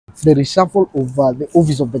the reshuffle of the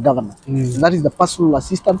office of the governor. That is the personal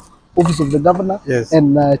assistant, office of the governor,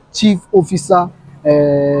 and chief officer,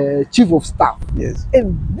 chief of staff.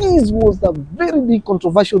 And this was a very big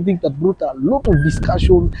controversial thing that brought a lot of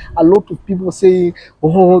discussion, a lot of people saying,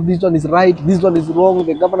 oh, this one is right, this one is wrong,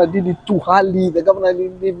 the governor did it too early, the governor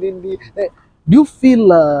did. Do you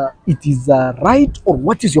feel it is right, or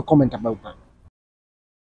what is your comment about that?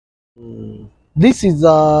 This is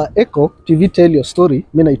Echo TV Tell Your Story.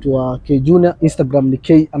 Mimi naitwa K Junior, Instagram ni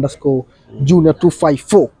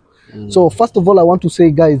K_Junior254. So first of all, I want to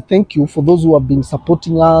say, guys, thank you for those who have been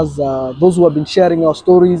supporting us, those who have been sharing our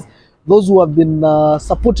stories, those who have been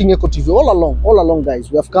supporting Echo TV all along, guys.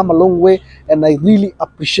 We have come a long way, and I really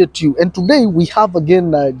appreciate you. And today we have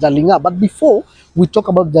again Jelinga. But before we talk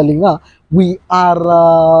about Jelinga, we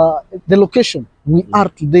are the location we are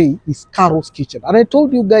today is Carol's Kitchen, and I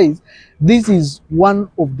told you guys this is one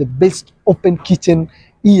of the best open kitchen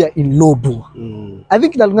here in Lodwar. I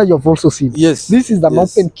think Jelinga, you have also seen. Yes. This is an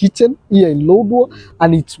open kitchen here in Lodwar,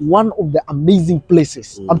 and it's one of the amazing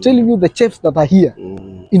places. I'm telling you, the chefs that are here,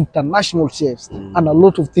 international chefs, and a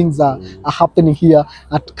lot of things are happening here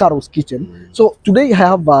at Carol's Kitchen. So today I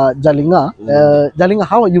have Jelinga. Jelinga,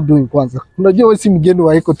 how are you doing kwanza? Unajua wewe si mgeni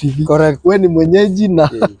wa Echo TV. Correct. Wewe ni mwenyeji na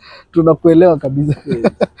tunakuelewa kabisa.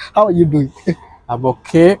 How are you doing? I'm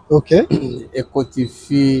okay. Okay. Echo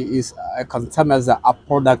TV is, I can term as a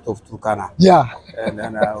product of Turkana. Yeah.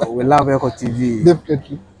 And we love Echo TV.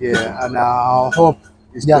 Definitely. Yeah, and our hope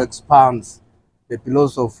is to expand the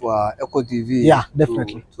pillars of Echo TV. Yeah,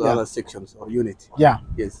 definitely. To other sections or unit. Yeah.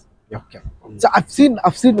 Yes. Okay. So I've seen.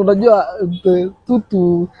 Unajua two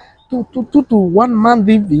to 1 month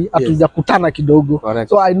hivi hatujakutana kidogo. Correct.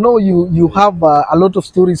 So I know you have a lot of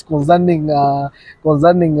stories concerning the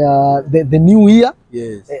new year.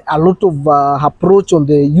 Yes. A lot of approach on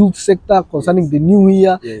the youth sector concerning the new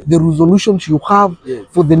year, the resolutions you have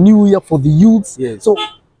for the new year for the youths. So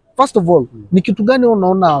first of all, ni kitu gani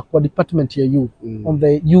unaona kwa department ya youth on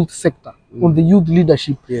the youth sector, on the youth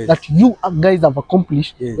leadership that you guys have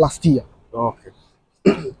accomplished last year? Okay.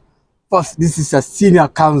 First, this is a senior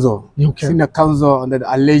council. Senior council under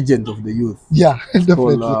a legend of the youth. Yeah,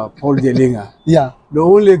 definitely. Paul Jelinga. Yeah. The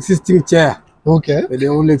only existing chair. Okay. The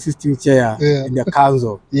only existing chair in the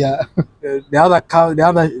council. Yeah. The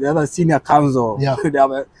other senior council. Yeah. They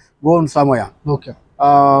have gone somewhere. Okay.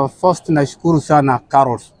 First, nashukuru sana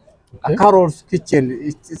Carol's. Okay. Carol's Kitchen.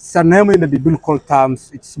 It's a name in the biblical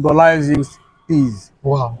terms. It symbolizing peace.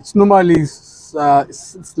 Wow. It's normally it's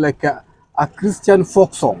like a Christian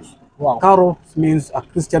folk song. Wow. Carol means a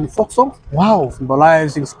Christian folk song. Wow.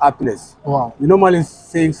 Symbolizing happiness. Wow. We normally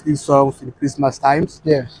sing these songs in Christmas times.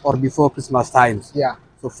 Yes. Or before Christmas times. Yeah.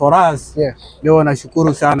 So for us, leo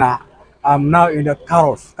nashukuru sana. I'm now in the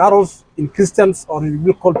carols. Carols in Christians or in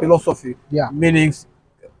biblical philosophy meanings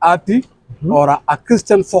happy or a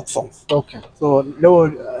Christian folk songs. Okay. So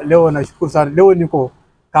leo nashukuru sana. Leo niko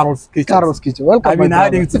Carol's Kitchen. Carol's Kitchen. Welcome. I've been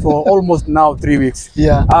hiding it for almost now 3 weeks.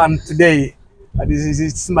 Yeah. And today,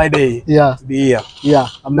 it's my day to be here. Yeah.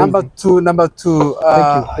 Amazing. Number two.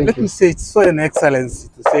 Let me say it's so an excellence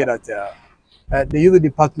to say that the youth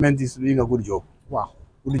department is doing a good job. Wow.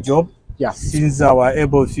 Good job. Yeah. Since our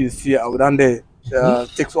able to see Audande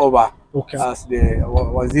takes over as the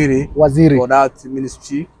waziri for that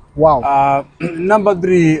ministry. Wow. Number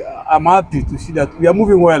three, I'm happy to see that we are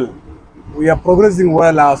moving well. We are progressing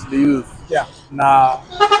well as the youth. Yeah. Now,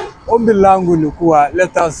 ombi langu ni kuwa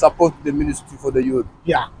let us support the ministry for the youth.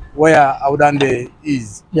 Yeah. Where Audande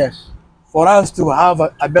is. Yes. For us to have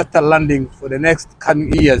a better landing for the next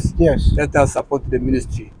coming years. Yes. Let us support the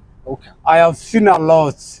ministry. Okay. I have seen a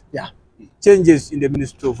lot. Yeah. Changes in the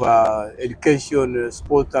Ministry of Education,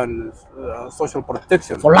 Sport and Social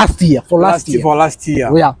Protection. For last year. For last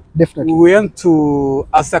year. Yeah, definitely. We went to,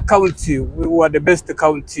 as a county, we were the best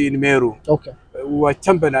county in Meru. Okay. We were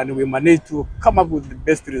champion and we managed to come up with the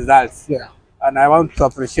best results. Yeah. And I want to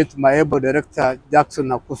appreciate my able director, Jackson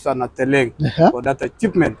Nakusa Nateleng, for that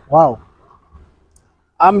achievement. Wow.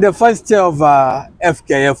 I'm the first chair of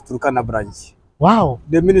FKF Turkana branch. Wow.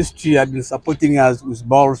 The ministry had been supporting us with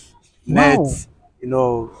balls, nets, you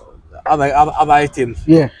know, other items.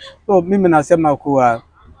 Yeah. So mimi nasema kuwa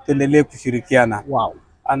tuendelee kushirikiana. Wow.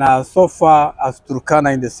 And so far as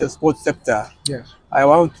Turkana in the sports sector, I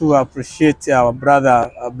want to appreciate our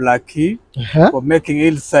brother Blackie for making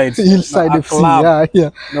Hillside FC. Yeah.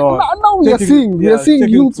 No, now we are seeing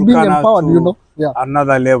youths being empowered, you know. Yeah.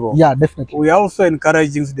 Another level. Yeah, definitely. We are also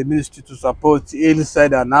encouraging the ministry to support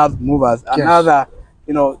Hillside and other movers. Another,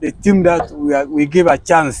 you know, the team that we give a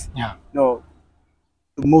chance. Yeah. You know,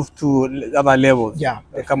 to move to other levels. Yeah.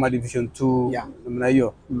 Kama Division 2 Yeah. namna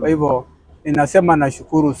hiyo. Kwa hivyo ninasema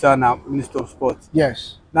nashukuru sana Minister of Sports.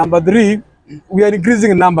 Yes. Number 3, we are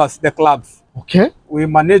increasing numbers, the clubs. Okay. We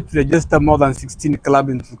managed to register more than 16 clubs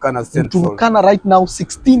in Turkana Central. In Turkana right now,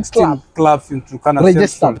 16 clubs in Turkana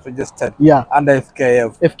Central registered. Yeah. Under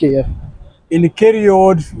FKF. FKF. In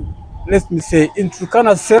Keriod, let me say, in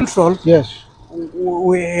Turkana Central, yes,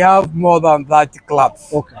 we have more than 30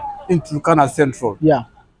 clubs. Okay. In Turkana Central. Yeah.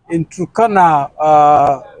 In Turkana,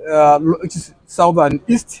 which is Southern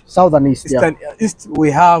East. Southern East, Eastern East,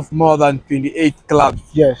 we have more than 28 clubs.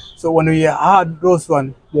 Yes. So when we add those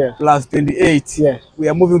one, plus 28, yes, we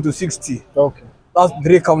are moving to 60. Okay. That's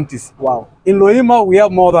 3 counties. Wow. In Lohima, we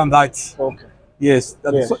have more than that. Okay. Yes.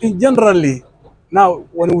 Yes. So in generally, now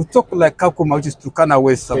when we talk like Kakuma, which is Turkana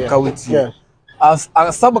West sub-county, as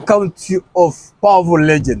a sub-county of powerful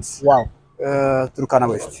legends. Wow. Turkana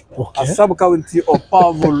West. Okay. A sub-county of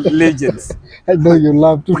powerful legends. I know you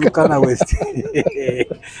love Turkana West.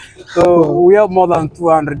 So we have more than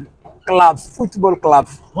 200 clubs, football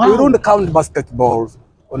clubs. Wow. We don't count basketball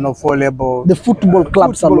or no volleyball. The football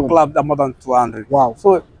clubs football clubs are more than 200. Wow.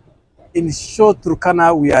 So in short,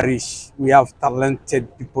 Turkana, we are rich. We have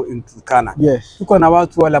talented people in Turkana. Yes. Tuko na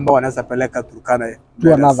watu wale ambao wanaweza peleka Turkana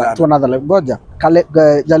to another level. Goja.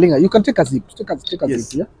 Jelinga, you can take a zip. Take a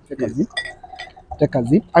zip, yeah? Take a zip. Take a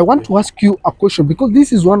zip. I want to ask you a question because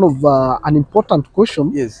this is one of an important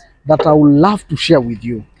question that I would love to share with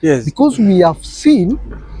you. Yes. Because we have seen,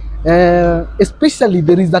 especially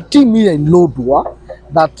there is a team here in Lodwar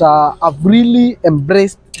that have really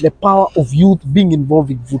embraced the power of youth being involved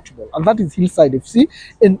in football, and that is Hillside FC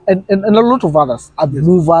and a lot of others,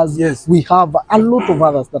 Movers. Yes. We have a lot of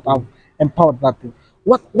others that have empowered that thing.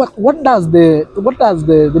 What does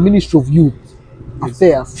the Ministry of Youth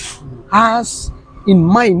Affairs has in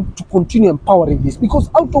mind to continue empowering this? Because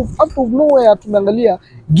out of nowhere tumeangalia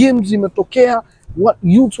games imetokea, what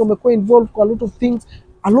youths wamekuwa involved kwa a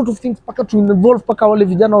lot of things paka to involve paka wale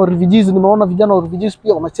vijana wa refugees. Nimeona vijana wa refugees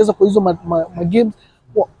pia wanacheza kwa hizo ma games.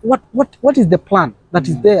 What is the plan that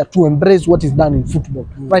is there to embrace what is done in football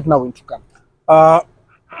right now in Turkana?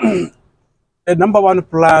 The number 1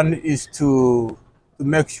 plan is to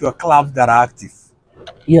make sure clubs that are active.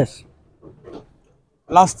 Yes.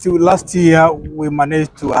 Last year we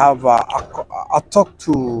managed to have a talk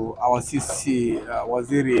to our CC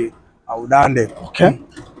Waziri Audande. Okay.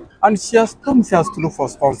 And she has promised us to look for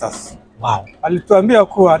sponsors. Wow. Alituambia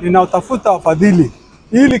kuwa ninautafuta wafadhili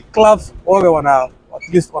ili clubs wawe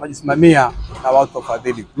at least wanajisimamia na watu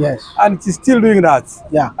wafadhili. Yes. And she's still doing that.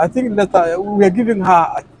 Yeah. I think that we are giving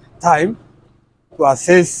her time to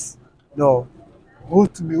assess,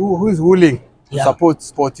 who is willing to support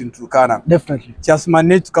sport in Turkana. Definitely. She has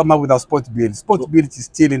managed to come up with a sport bill. Sport bill is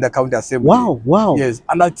still in the county assembly. Wow. Yes,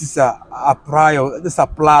 and that is a prior, that's a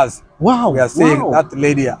plus. Wow. We are saying that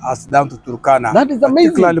lady has done to Turkana. That is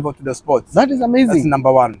amazing. Particularly to the sports. That is amazing. That's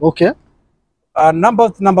number 1. Okay. Number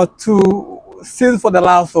 2, since for the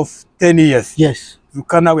last of 10 years. Yes.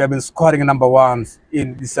 Turkana, we have been scoring number 1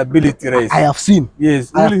 in disability race. I have seen.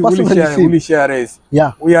 Yes. I have personally seen. Share race.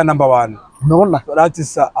 Yeah. We are number 1. No. So that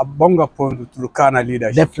is a bonga point to Turkana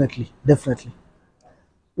leadership. Definitely.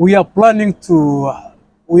 We are planning to,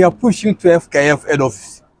 we are pushing to FKF head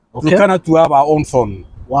office. Okay. Turkana to have our own zone.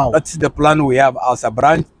 Wow. That's the plan we have as a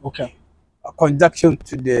branch. Okay. A conjunction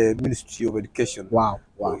to the Ministry of Education. Wow.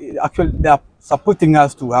 Actually, they are supporting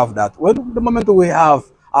us to have that. When the moment we have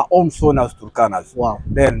our own zone as Turkanas,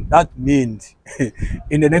 then that means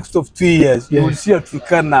in the next of 2 years, you will see a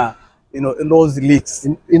Turkana, in those leagues.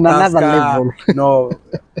 In another level.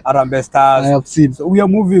 Arambe Stars. I have seen. So we are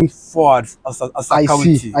moving forward as a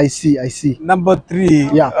county. I see. Number 3,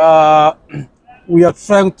 we are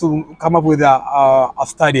trying to come up with a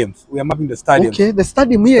stadium. We are mapping the stadium. Okay, the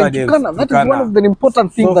stadium here in Turkana. That is one of the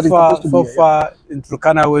important things that is supposed to be. So far, in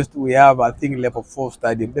Turkana West, we have, I think, level 4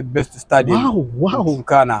 stadium, the best stadium. Wow. In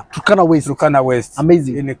Turkana West.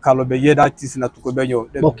 Amazing. In Kalobeye, that is in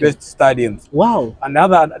Atukobenyo, the best stadiums. Wow. And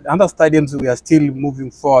other stadiums, we are still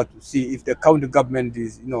moving forward to see if the county government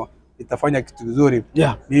is, itafanya kitu vizuri.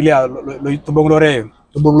 Yeah. Ile Tubonglore.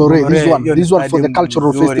 This one for the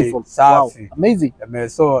cultural festival. Wow. Amazing.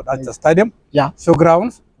 So that's a stadium. Yeah.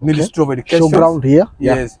 Showgrounds. Ministry of Education. Showground here.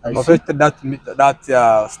 Yes.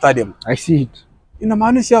 That stadium. I see it.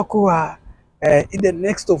 Inamaanisha kuwa in the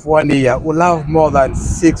next of 1 year, we'll have more than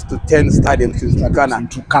 6 to 10 stadiums in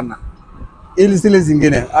Turkana. Ili zile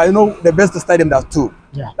zingine, I know the best stadium there are 2.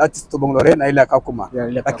 Yeah. That is Tubonglore na ile Kakuma.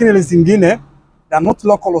 Lakini ile zingine, they are not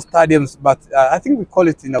local stadiums, but I think we call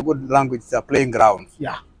it in a good language, playing grounds.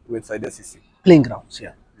 Yeah. Inside the CC. Playing grounds,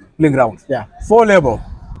 yeah. playgrounds. Yeah. Volleyball,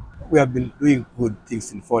 we have been doing good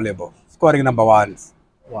things in volleyball. Scoring number ones.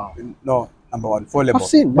 Wow. No, number one, volleyball. I've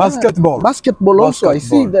seen basketball. Basketball also. I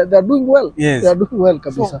see that they're doing well. Yes. They are doing well,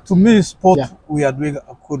 kabisa. So to me, sport, Yeah. we are doing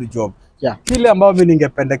a good job. Yeah. Kile ambavyo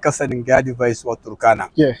ningependekeza ningeadvise wa Turkana.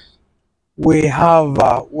 Yeah. We have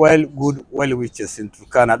good wishes in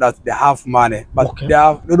Turkana that they have money, but Okay.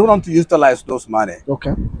 they don't want to utilize those money.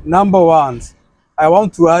 Okay. Number one, I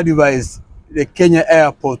want to advise the Kenya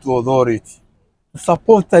Airport Authority to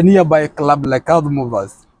support a nearby club like Out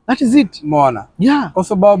Movers. That is it. Mona. Yeah.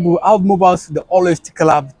 Because Out Movers, the oldest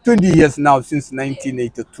club, 20 years now since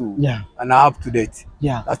 1982. Yeah. And up to date.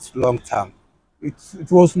 Yeah. That's long term.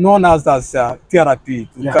 It was known as therapy,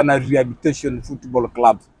 Turkana Rehabilitation Football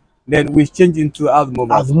Club. Then we changed into Out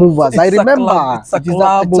Movers. Out Movers. I remember. It's a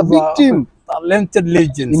club it's a big team. Talented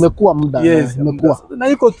legends. Imekuwa muda. Yes, imekuwa. Na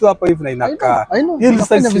iko tu hapa hivi na inakaa. I know.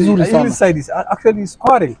 Hillside is actually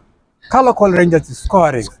scoring. Kalokol Rangers is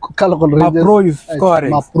scoring. Kalokol Rangers. Mapro is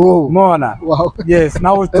scoring. Mapro. Mona. Wow. Yes,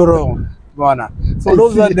 now Toro. Mona. So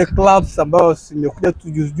those are the clubs ambao simekuja tu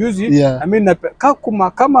juzi. Yeah. I mean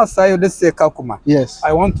Kakuma kama sayo, let's say Kakuma. Yes.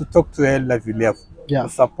 I want to talk to El Villeneuve. Yeah. To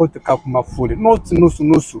support Kakuma fully. Not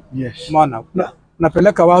nusu. Yes. Mona.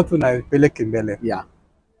 Napeleka watu na peleke mbele. Yeah.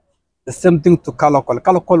 The same thing to Kalokol.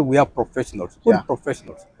 Kalokol, we are professionals. Good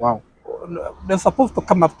professionals. Wow. They're supposed to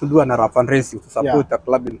come up to do another fundraising to support a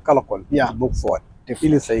club in Kalokol. Yeah. To move forward.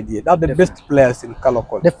 Definitely. They're the best players in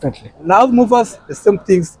Kalokol. Definitely. Now Movers, the same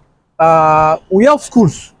things. We have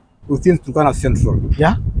schools within Turkana Central.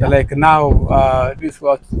 Yeah. Like now, this is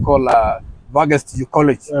what we call Vargas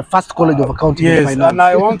College. First College of Accounting. Yes, and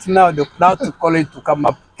I want now that college to come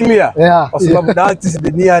up clear. Yeah. Because that is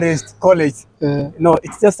the nearest college. No,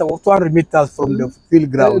 it's just 200 meters from the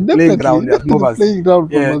field ground, playing ground at Movers.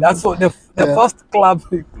 Yeah, that's what the first club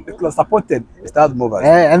supported is that Movers.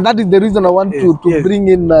 And that is the reason I want to bring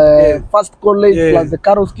in First College plus the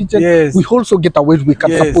Carol's Kitchen. Yes. We also get away, we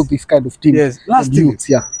can support this kind of team. Yes, last thing,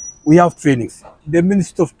 yeah. We have trainings. The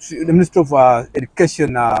Minister of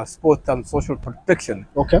Education, Sport and Social Protection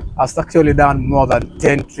has actually done more than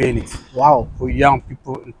 10 trainings. Wow. For young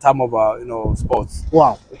people in terms of sports.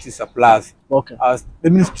 Wow. Which is a plus. Okay. As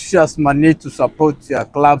the ministry has managed to support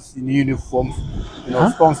clubs in uniforms,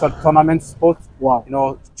 sponsor tournament sports.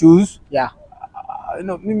 Wow. Choose. Yeah.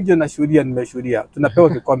 Mimi je nashuhudia nimeshuhudia tunapewa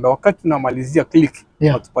kikombe wakati tunamalizia click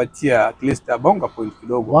watupatia at least bonga point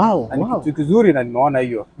kidogo. Wow. Ni kitu kizuri na nimeona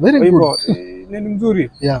hiyo. Kwa hivyo ni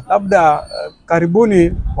mzuri. Labda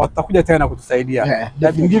karibuni watakuja tena kutusaidia. They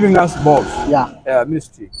have been giving us balls.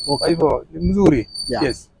 Ministry. Kwa hivyo ni mzuri.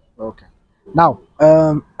 Yes. Okay. Now,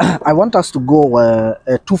 I want us to go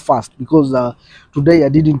too fast because today I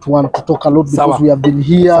didn't want to talk a lot because we have been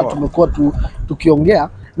here tumekuwa tukiongea.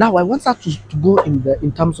 Now I want us to go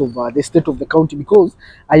in terms of the state of the county because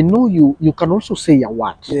I know you can also say a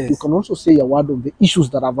word. Yes. You can also say a word on the issues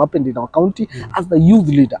that have happened in our county as the youth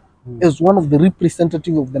leader, as one of the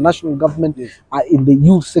representatives of the national government in the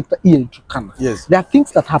youth sector here in Turkana. Yes. There are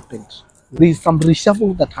things that happened. There is some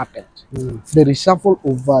reshuffle that happened. The reshuffle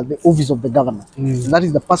of the office of the governor. That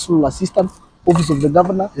is the personal assistant office of the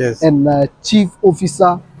governor and chief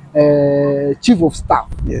officer, chief of staff.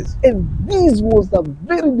 Yes. And this was a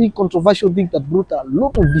very big controversial thing that brought a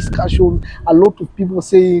lot of discussion, a lot of people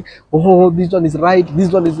saying, oh, this one is right,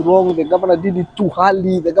 this one is wrong, the governor did it too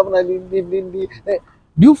early, the governor did.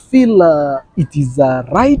 Do you feel it is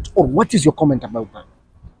right, or what is your comment about that?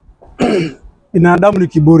 Binadamu ni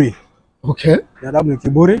kiburi. Okay. Binadamu ni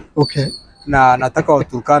kiburi. Okay. Na nataka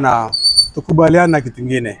Waturkana tukubaliana na kitu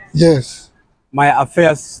kingine. Yes. My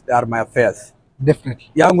affairs are my affairs.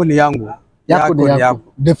 Definitely. Yangu ni yangu. Yako ni yako.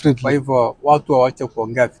 Definitely. Kwa hivyo watu waache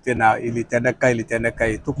kuongea tena ilitendeka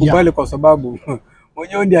hii. Tukubali kwa sababu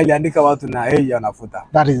mwenyewe ndiye aliandika watu na yeye anafuta.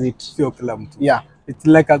 That is it. Sio kila mtu. Yeah. It's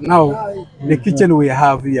like now the kitchen we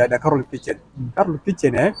have here, the Carol kitchen. Carol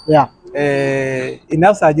kitchen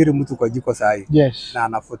inaweza ajiri mtu kwa jiko sahi. Yes. Na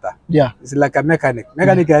anafuta. Yeah. It's like a mechanic.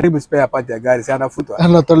 Mechanic karibu spare part ya gari si anafutwa.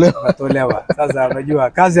 Anatolewa. Sasa unajua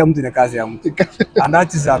kazi ya mtu ni kazi ya mtu. And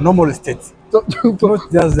that is a normal state.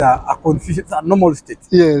 Not just a confusion, a normal state.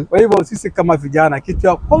 Yes. Kwa hivyo sisi kama vijana kitu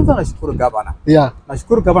ya kwanza nashukuru gavana. Yeah.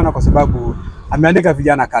 Nashukuru gavana kwa sababu ameandika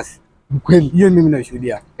vijana kazi. Kweli. Hiyo mimi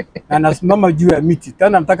nashuhudia. Na nasimama juu ya miti.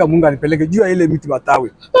 Tena nataka Mungu anipeleke juu ya ile miti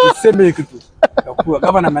matawi. Useme kitu. Kwa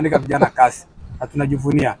gavana ameandika vijana kazi. Na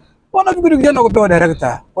tunajivunia. Wana fikiri vijana kupewa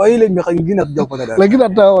director. Kwa ile miaka nyingine hatuja kupata director. Lakini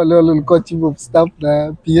hata wale walikuwa chief of staff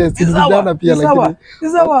na PS vijana pia lakini.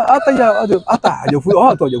 Sawa. Hata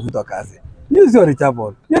hajafuta kazi. Hiyo sio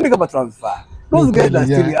reachable. Hiyo ni kama transfer. Those guys are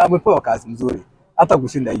still amepewa kazi mzuri. Hata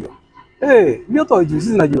kushinda hiyo. mimi hata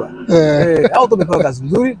wajuzi najua. Au tumefanya kazi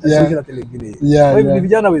nzuri na sisi na televisheni. Kwa hivyo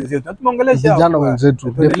vijana wenzetu tumeongelesha vijana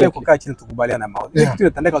wenzetu tuendelee kukaa chini tukubaliana na maoni. Kitu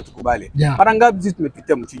tunataka tukubali. Mara ngapi sisi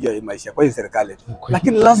tumepitia mchujo ya maisha kwa hii serikali.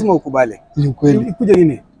 Lakini lazima ukubali. Ikuje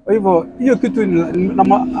nini? Kwa hivyo hiyo kitu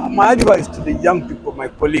my advice to the young people, my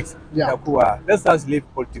colleagues, ya kuwa let's us leave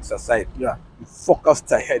politics aside.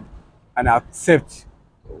 Focus ahead and accept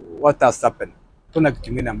what has happened. Tuna kitu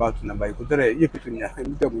kingine ambacho tunambai kutere hiyo kitu ni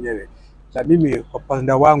mtu mwenyewe. Na mimi kwa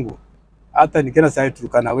pande wangu hata nikienda sasa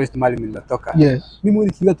Turkana West mali mimi natoka. Mimi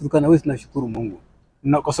nikiingia Turkana West nashukuru Mungu.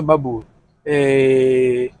 Na kwa sababu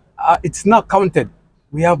it's not counted.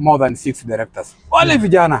 We have more than 6 directors. Wale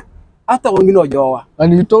vijana hata wengine wajaoa.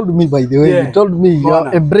 And you told me, by the way, you told me you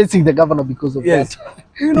are embracing the governor because of that.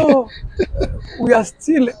 You know, we are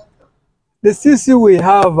still the CC we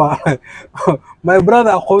have. My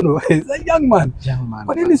brother Kono is a young man.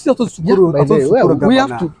 Kwa nini sisi tushukuru? We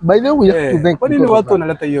have to. By the way, we have to thank. Kwa nini watu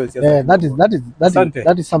wanaleta hiyo siasa?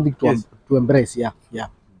 That is something to embrace. Yeah.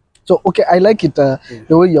 So okay, I like it the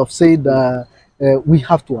way you have said. We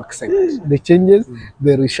have to accept the changes,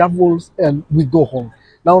 the reshuffles, and we go home.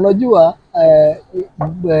 Now, unajua,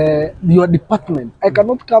 your department, I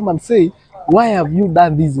cannot come and say, why have you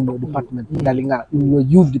done this in your department, Jelinga, in your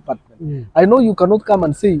youth department? I know you cannot come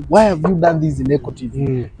and say, why have you done this in Eco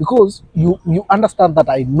TV? Because you understand that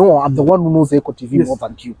I know I'm the one who knows Eco TV more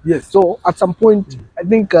than you. So at some point, I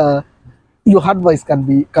think your advice can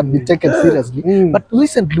be taken seriously. But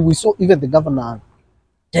recently we saw even the governor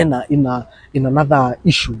tena in another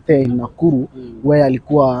issue there in Nakuru where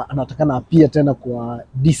alikuwa anatakana appear tena kwa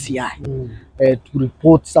DCI to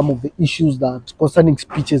report some of the issues that concerning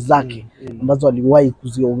speeches zake ambazo aliwahi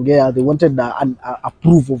kuziongea. They wanted a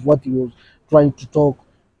proof of what he was trying to talk.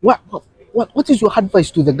 What is your advice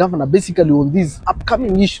to the governor basically on these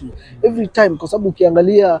upcoming issues every time? Kwa sababu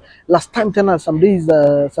ukiangalia last time tena some days,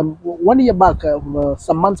 some 1 year back,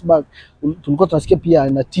 some months back, tulikuwa tunasikia pia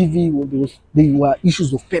na TV there were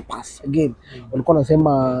issues of papers again. Walikuwa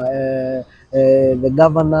nasema the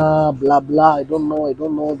governor blah blah, I don't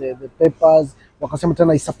know the papers. Wakasema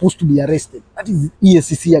tena is supposed to be arrested. That is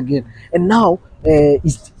EACC again. And now he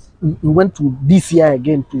went to DCI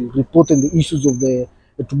again to report on the issues of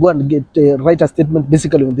to go and write a statement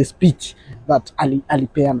basically on the speech that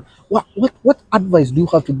alipeana. What advice do you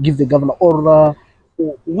have to give the governor, or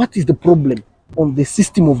what is the problem on the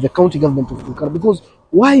system of the county government of Turkana? Because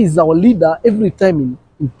why is our leader every time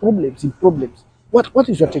in problems? What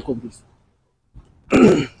is your take on this?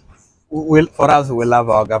 For us, we love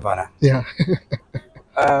our governor.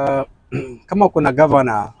 Kama kuna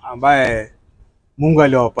governor ambaye Mungu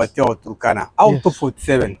aliwapatia Turkana out of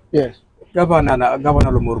 47.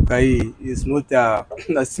 Governor Lomurukai is not a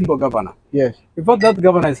simple governor. In fact, that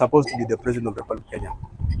governor is supposed to be the president of the Republic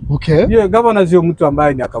of Kenya. Yeah, governor sio mtu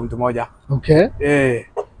ambaye ni akaunti moja.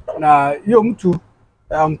 Na hiyo mtu,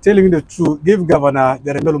 I'm telling you the truth, give governor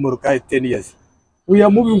Jeremiah Lomurukai 10 years. We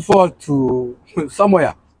are moving forward to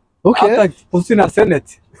somewhere. Hata position ya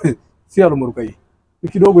Senate, si Lomurukai. Ni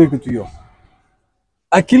kidogo hiki tu hiyo.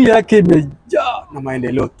 Akili yake imejaa na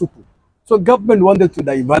maendeleo tupu. So government wanted to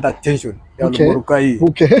divert attention ya Lomurukai.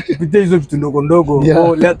 Kupitia hizo vitu ndogo ndogo,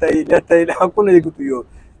 leta hii, hakuna hiyo kitu hiyo.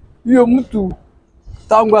 Hiyo mtu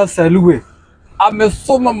tangu asaliwe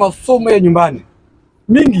amesoma masomo ya nyumbani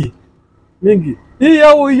mingi. Hii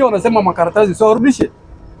yao hiyo wanasema makaratasi so arudishe.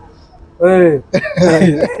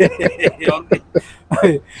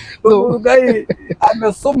 Lomurukai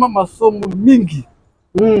amesoma masomo mingi.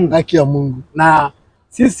 Haki ya Mungu. Na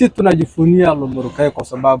sisi tunajifunia Lomurukai kwa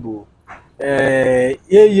sababu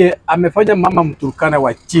yeye amefanya mama Mturkana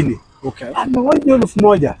wa chini. Amewaje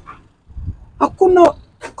 1000. Hakuna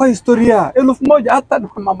kwa historia 1000, hata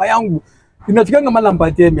mama yangu inafikanga mala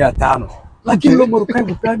mpatie 500. Lakini Lomurukai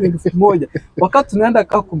kupana 1000. Wakati tunaenda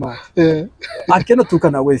Kakuma, akienda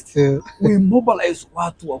Turkana West, we mobilize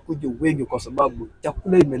watu wakuje wengi kwa sababu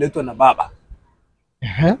chakula imeletwa na baba.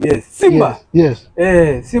 Simba.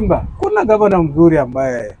 Simba. Kuna gavana mzuri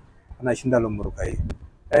ambaye anashinda Lomurukai.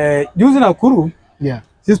 Juzi Nakuru,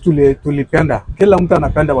 sisi tulipenda, kila mtu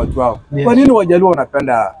anapenda watu wao. Kwa nini Wajaluo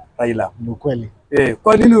wanapenda Raila? Ni kweli.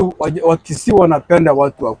 Kwa nini Wakisii wanapenda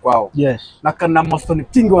watu wa kwao? Na kana Masoni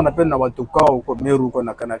Tingi wanapenda watu kwao huko Meru huko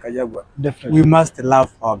na kana Kajagwa. We must love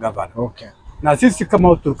our governor. Na sisi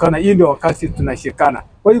kama Turkana, hii ndio wakati tunashikana.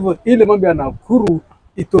 Kwa hivyo ile mambo ya Nakuru,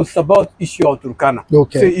 it was about issue of Turkana.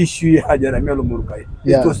 So issue ya Jeremiah Lomurukai.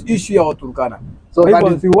 It was issue of Turkana. So we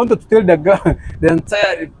wanted to tell the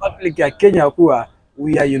entire Republic ya Kenya kuwa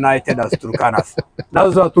we are united as Turkanas.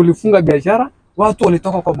 Nazo tulifunga biashara, watu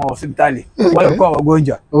walitoka kwa hospitali, walikuwa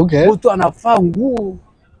wagonjwa. Mtu anafaa nguo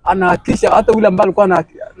anahakisha hata yule ambaye alikuwa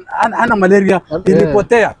hana malaria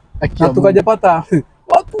ilipotea. Na tukajapata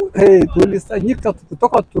watu tulisanyika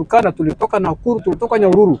kutoka Turkana, tulitoka Nakuru, tulitoka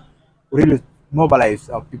Nyahururu, really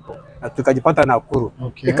mobilize our people. Na tukajipata Nakuru.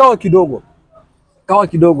 Ikawa kidogo.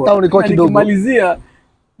 Nikimalizia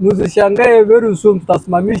msishangae very soon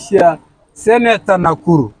tutasimamisha Senator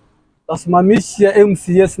Nakuru. Tutasimamisha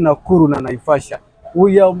MCS Nakuru na Naivasha.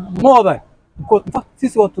 We are more than because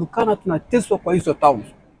sisi wa Turkana tunateswa kwa hizo towns.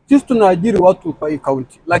 Sisi tunaajiri watu kwa hii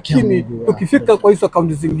county, lakini tukifika kwa hizo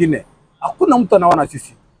county zingine hakuna mtu anaona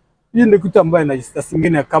sisi. Hii ndio kitu ambayo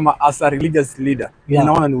inasingine kama as a religious leader.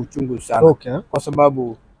 Naona ni uchungu sana. Kwa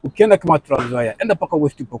sababu ukienda kama Trans Nzoia, enda paka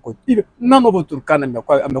West Pokot. Even none of Turkana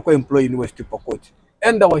amekuwa employee in West Pokot.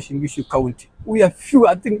 Enda Uasin Gishu County. We are few,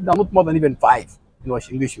 I think there are not more than even 5 in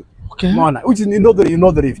Uasin Gishu. Maana, which is in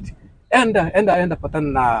the Rift. Enda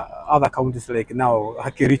patana na other counties like now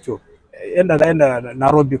Hakiricho. Enda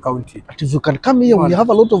Nairobi County. But if you can come here, we have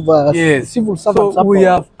a lot of civil servants. So we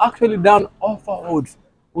have actually done overhauls.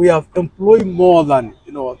 We have employed more than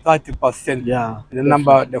 30% the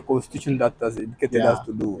number the constitution that has indicated us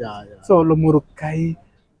to do. So Lomurukai,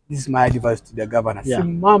 this is my advice to the governor.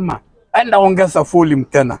 Simama, enda ongeza volume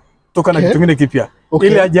tena. Toka na kitu kingine kipya.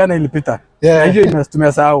 Ile jana ilipita. Na hiyo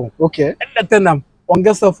tumesahau. Enda tena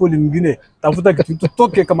ongeza volume nyingine. Tafuta kitu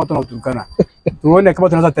tutoke kama tunaturukana. Tuone kama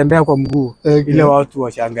tunaweza tembea kwa mguu ile watu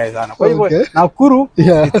washangae sana. Kwa hivyo Nakuru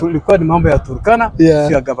tulikuwa ni mambo ya Turkana,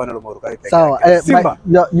 sio governor Lomurukai. So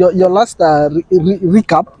your last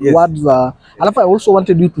recap words alafu I also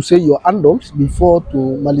wanted you to say your handles before to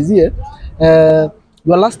malizie.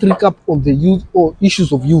 Your last recap on the youth or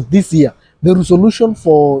issues of youth this year. The resolution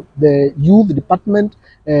for the youth department,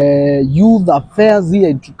 youth affairs here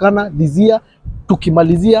in Turkana this year.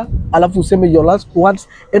 Tukimalizia alafu useme your last words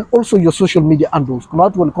and also your social media handles. Kuna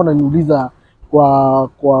watu walikuwa wananiuliza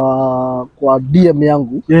kwa DM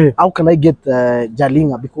yangu, how can I get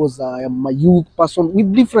Jelinga, because I am a youth person with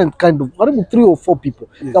different kind of 3 or 4 people.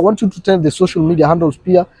 I want you to tell the social media handles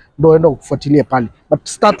pia ndo enda kufuatilia pale, but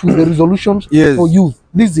start with the resolutions for youth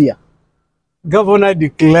this year. Governor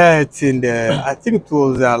declared in the, I think it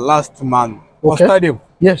was last month, stadium.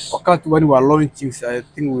 Wakati when we were launching, I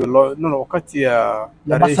think we wakati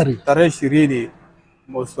tarehe 20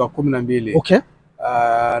 mwezi wa 12.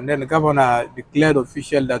 And then the governor declared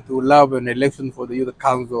official that we will have an election for the youth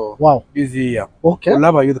council this year. We'll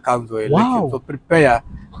have a youth council election. So prepare.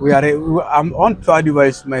 I want to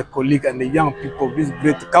advise my colleague and the young people of this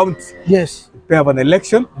great county. Prepare for an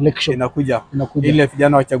election. Inakuja. Ile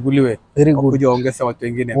vijana wachaguliwe. Kuja ongeza watu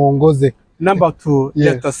wengine. Muongoze. Number 2,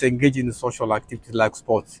 let us engage in social activities like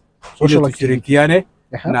sports. Social tushirikiane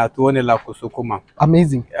na tuone la kusukuma.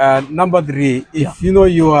 Amazing. Number 3, if you know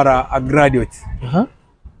you are a graduate,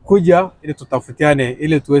 kuja ili tutafutiane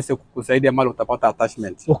ili tuweze kukusaidia mali utapata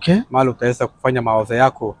attachment. Mali utaweza kufanya mawazo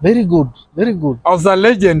yako. Very good. As a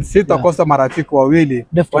legend, sitakosa marafiki wawili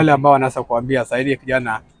wale ambao wanaweza kuambia saidie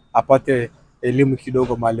kijana apate elimu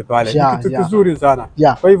kidogo mahali pale. Ni kitu kizuri sana.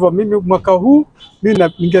 Kwa hivyo mimi mwaka huu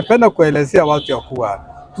ningependa kuelezea watu ya kuwa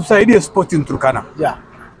tusaidie sport in Turkana.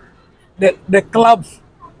 The clubs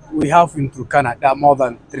we have in Turkana, there are more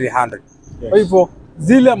than 300. Kwa hivyo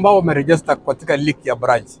zile ambao wameregister katika league ya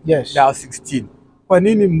branch, there are 16. Kwa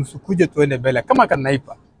nini msikuje tuende mbele kama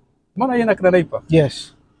kanaipa? Mbona yeye kanaipa?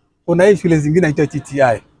 Kuna hii shule zingine inaitwa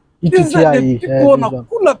TTI.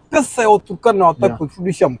 Kuna pesa ya Turkana wataka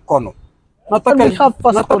kufundisha mkono. Nataka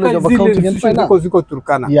ziko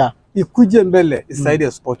Turkana. Ikuje mbele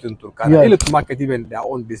isaidie sport in Turkana. Ile to market even their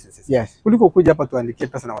own businesses. Kuliko kuja hapa tuandikie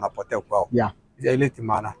pesa na wanapotea kwao. Ile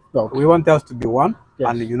maana. We want us to be one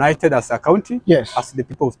and united as a county, as the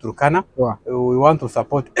people of Turkana. We want to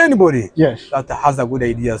support anybody that has a good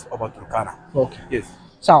ideas about Turkana.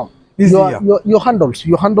 So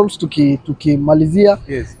your handles tukimalizia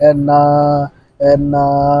and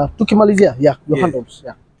tukimalizia your handles.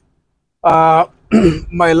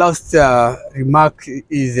 My last remark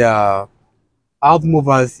is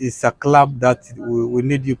Outmovers is a club that we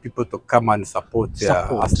need you people to come and support.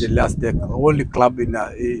 As the only club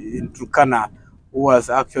in Turkana who has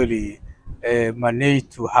actually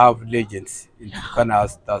managed to have legends in Turkana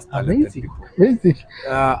as talented people.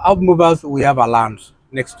 Outmovers, we have a lounge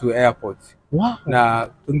next to airport. Na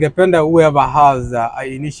tungependa whoever has a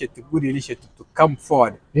good initiative to come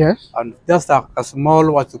forward. Yes. And just a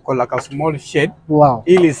small, what you call like a small shed. Wow.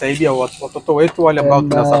 Ili isaidia watoto wetu wale ambao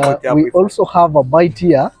tuna support hapo. We also have a bite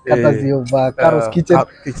here, courtesy of Carol's Kitchen.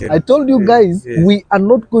 I told you guys, we are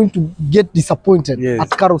not going to get disappointed at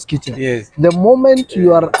Carol's Kitchen. The moment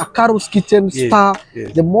you are a Carol's Kitchen star,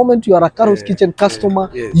 the moment you are a Carol's Kitchen customer,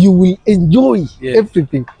 you will enjoy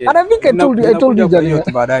everything. And I think I told you Jelinga.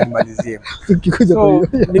 So,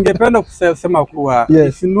 ningependa kusema kuwa,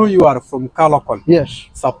 if you know you are from Kalokol,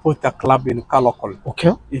 support a club in Kalokol.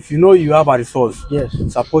 Okay. If you know you have a resource,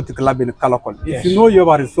 support the club in Kalokol. If you know you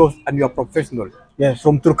have a resource and you are professional,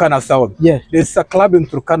 from Turkana South, there's a club in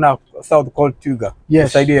Turkana South called Tuga.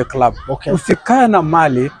 Kusaidia club. Usikae na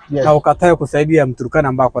mali na ukatae kusaidia Mturkana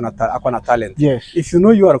ambao ako na talent. If you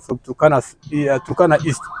know you are from Turkana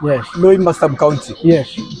East, know Mastab County.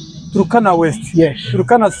 Turkana West,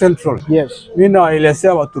 Turkana Central. Mimi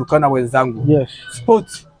nawaelezea wa Turkana wenzangu.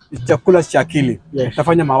 Sports chakula cha akili.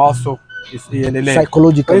 Tafanya mawazo iendelee.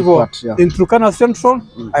 Psychological part, in Turkana Central,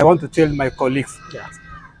 I want to tell my colleagues,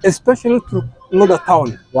 especially to Loda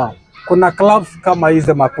Town. Kuna clubs kama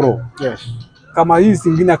hizi Mapro. Kama hizi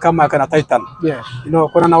zingine kama kana Titan. You know,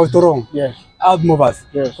 kuna na Otorong. Outmovers.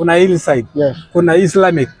 Kuna Hillside. Kuna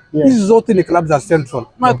Islamic. Hizi zote ni clubs za Central.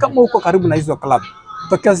 Na kama uko karibu na hizo club,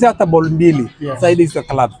 tokezea hata ball mbili saidi hizo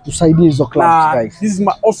clubs. Tusaidie hizo clubs, guys. This is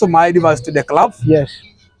also my advice to the clubs.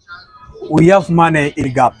 We have money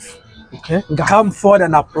in gaps. Come forward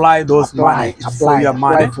and apply those money. For your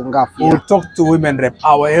money. We'll talk to women rep.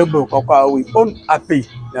 Our able we own a pay.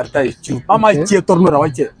 Mama che tornora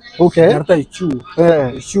wache. Narta ichu.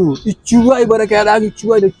 Ichu ay baraka da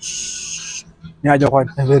ichu ay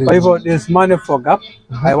there's money for gap.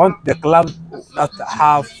 I want the club that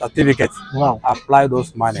have certificates. Apply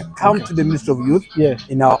those money. Come to the Ministry of Youth.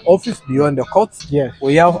 In our office beyond the courts.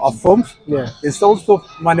 We have our forms. There's also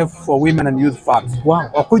money for women and youth funds.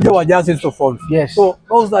 Okuja wajazi so funds. So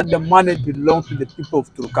those are the money belong to the people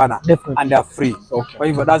of Turkana. And they are free.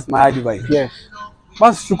 That's my advice.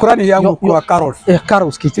 Bas shukrani yangu kwa Carol.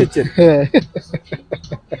 Carol's Kitchen.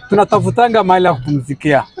 Tunatafutanga mahali ya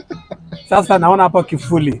kupumzikia. Sasa naona hapa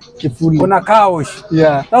kifuli. Kuna couch.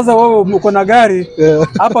 Sasa wewe uko na gari,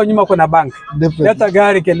 hapa nyuma kuna bank. Leta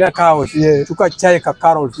gari kenda couch. Chukua chai ka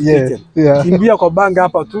Carol's Kitchen. Kimbia kwa bank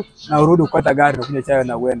hapa tu na urudi kupata gari na kunywa chai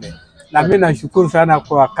na uende. Na mimi nashukuru sana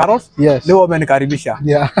kwa Carol's. Leo wamenikaribisha.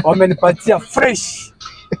 Wamenipatia fresh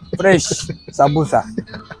sambusa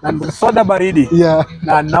na soda baridi.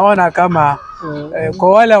 Na naona kama kwa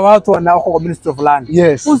wale watu wanaoko kwa Ministry of Land,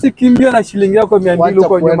 usikimbia na shilingi yako 200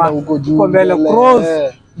 huko nyuma kwa mbele cross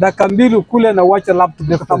dakika 2 kule na watch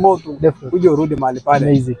laptop kwa moto uje urudi mahali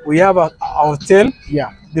pale. We have a hotel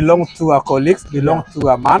belong to our colleagues, belong to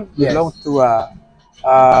a man, belong to a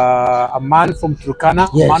man from Turkana,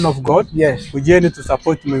 man of God. Ujeni to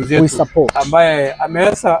support mwenzetu ambaye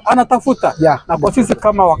ameweza anatafuta na kwa sisi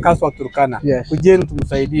kama wakazi wa Turkana ujeni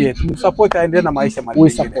tumsaidie, tumsupport aendelee na maisha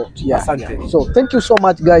mazuri. Asante. So thank you so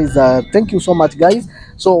much guys. Thank you so much guys.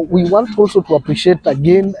 So we want also to appreciate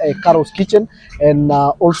again Carol's Kitchen and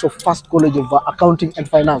also First College of Accounting and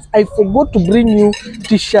Finance. I forgot to bring you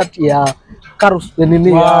t-shirt Carol's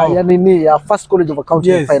First College of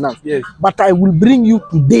Accounting and Finance. But I will bring you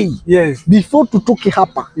today. Before tutoke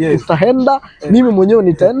hapa. Tutaenda, mimi mwenyewe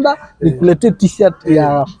nitaenda nikuletee t-shirt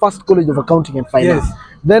ya First College of Accounting and Finance.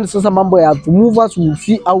 Then sasa mambo ya movers, we will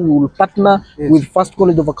see how we will partner with First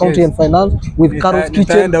College of Accounting and Finance, with Carol's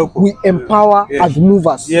Kitchen. We empower as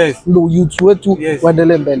movers. Ndo youth wetu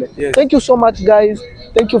waendelee mbele. Thank you so much guys.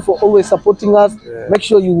 Thank you for always supporting us. Make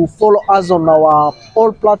sure you follow us on our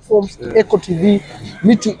all platforms, Eco TV.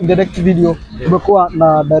 Meet you in the next video. Tumekuwa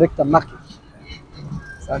na director Naki.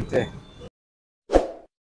 Asante.